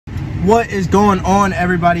What is going on,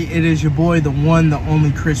 everybody? It is your boy, the one, the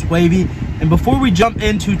only Chris Wavyy. And before we jump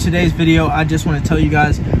into today's video, I just want to tell you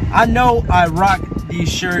guys, I know I rock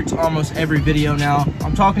these shirts almost every video now.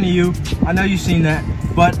 I'm talking to you. I know you've seen that.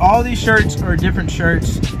 But all these shirts are different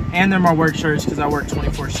shirts, and they're my work shirts because I work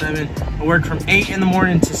 24/7. I work from 8 in the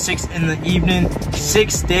morning to 6 in the evening,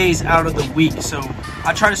 6 days out of the week. So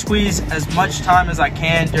I try to squeeze as much time as I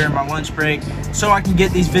can during my lunch break so I can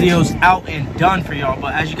get these videos out and done for y'all.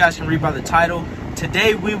 But as you guys can read by the title,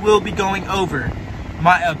 today we will be going over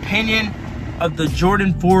my opinion of the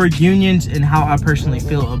Jordan 4 Unions and how I personally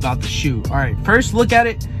feel about the shoe. All right, first look at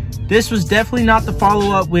it. This was definitely not the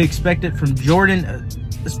follow-up we expected from Jordan,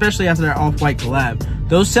 especially after their off-white collab.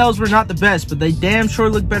 Those sales were not the best, but they damn sure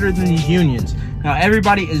look better than these Unions. Now,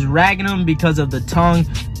 everybody is ragging them because of the tongue.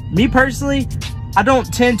 Me personally, I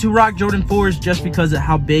don't tend to rock Jordan 4s just because of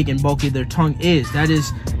how big and bulky their tongue is. That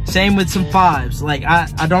is same with some 5s. Like,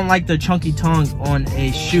 I don't like the chunky tongue on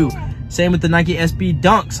a shoe. Same with the Nike SB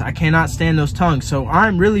Dunks. I cannot stand those tongues. So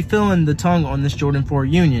I'm really feeling the tongue on this Jordan 4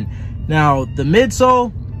 Union. Now, the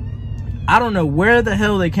midsole, I don't know where the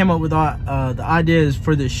hell they came up with the ideas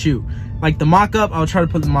for this shoe. Like the mock-up, I'll try to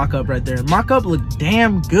put the mock-up right there. Mock-up looked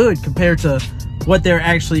damn good compared to what they're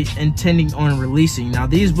actually intending on releasing. Now,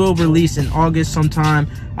 these will release in August sometime.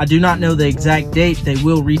 I do not know the exact date. They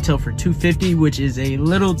will retail for $250, which is a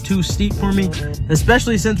little too steep for me,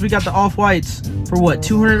 especially since we got the off-whites for what,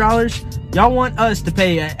 $200? Y'all want us to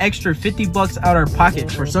pay an extra 50 bucks out our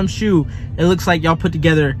pocket for some shoe it looks like y'all put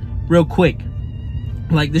together real quick.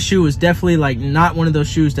 Like, this shoe is definitely like not one of those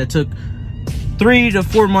shoes that took 3 to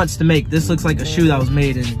 4 months to make. This looks like a shoe that was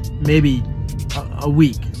made in maybe a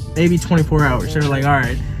week, maybe 24 hours. They're like, all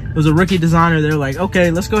right, it was a rookie designer. They're like,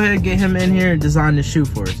 okay, let's go ahead and get him in here and design this shoe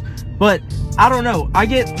for us. But I don't know. I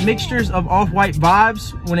get mixtures of off-white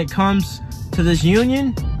vibes when it comes to this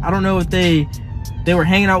Union. I don't know if they were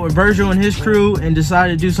hanging out with Virgil and his crew and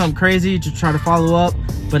decided to do something crazy to try to follow up,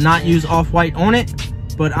 but not use off-white on it.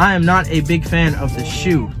 But I am not a big fan of the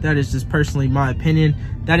shoe. That is just personally my opinion.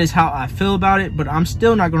 That is how I feel about it, but I'm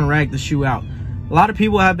still not going to rag the shoe out. A lot of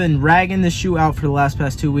people have been ragging this shoe out for the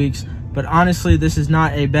past 2 weeks, but honestly, this is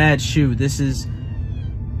not a bad shoe.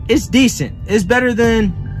 It's decent. It's better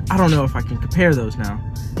than, I don't know if I can compare those now.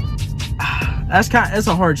 That's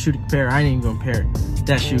a hard shoe to compare. I ain't even going to compare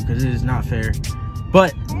that shoe because it is not fair.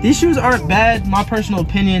 But these shoes aren't bad, my personal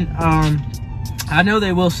opinion. I know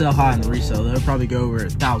they will sell high in the resale. They'll probably go over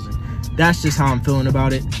 1,000. That's just how I'm feeling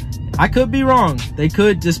about it. I could be wrong. They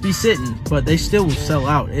could just be sitting, but they still will sell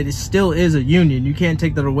out. Still is a Union. You can't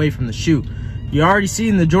take that away from the shoe. You already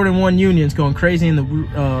seen the Jordan 1 Unions going crazy in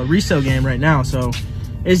the resale game right now. So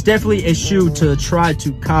it's definitely a shoe to try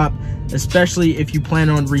to cop, especially if you plan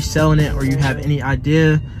on reselling it or you have any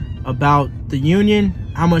idea about the Union,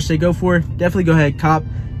 how much they go for. Definitely go ahead, cop.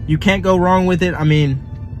 You can't go wrong with it. I mean,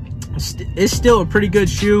 it's still a pretty good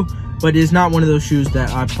shoe, but it's not one of those shoes that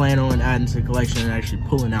I plan on adding to the collection and actually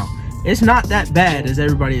pulling out. It's not that bad as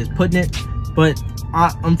everybody is putting it, but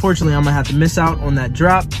unfortunately I'm gonna have to miss out on that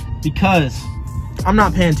drop because I'm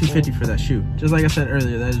not paying $250 for that shoe. Just like I said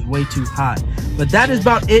earlier, that is way too high. But that is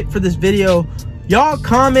about it for this video. Y'all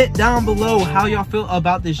comment down below how y'all feel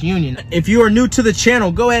about this Union. If you are new to the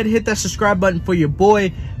channel, go ahead and hit that subscribe button for your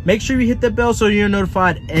boy. Make sure you hit that bell so you're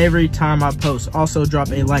notified every time I post. Also, drop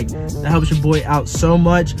a like. That helps your boy out so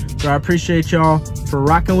much. So I appreciate y'all for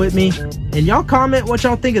rocking with me. And y'all comment what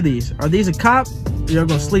y'all think of these. Are these a cop or y'all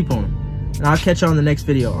gonna sleep on them? And I'll catch y'all in the next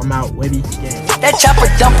video. I'm out. Wavyy gang. That chopper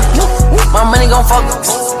dumper. My money gon' fuck.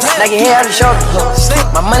 Like your hair out of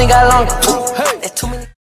shoulder. My money got longer. That's too many.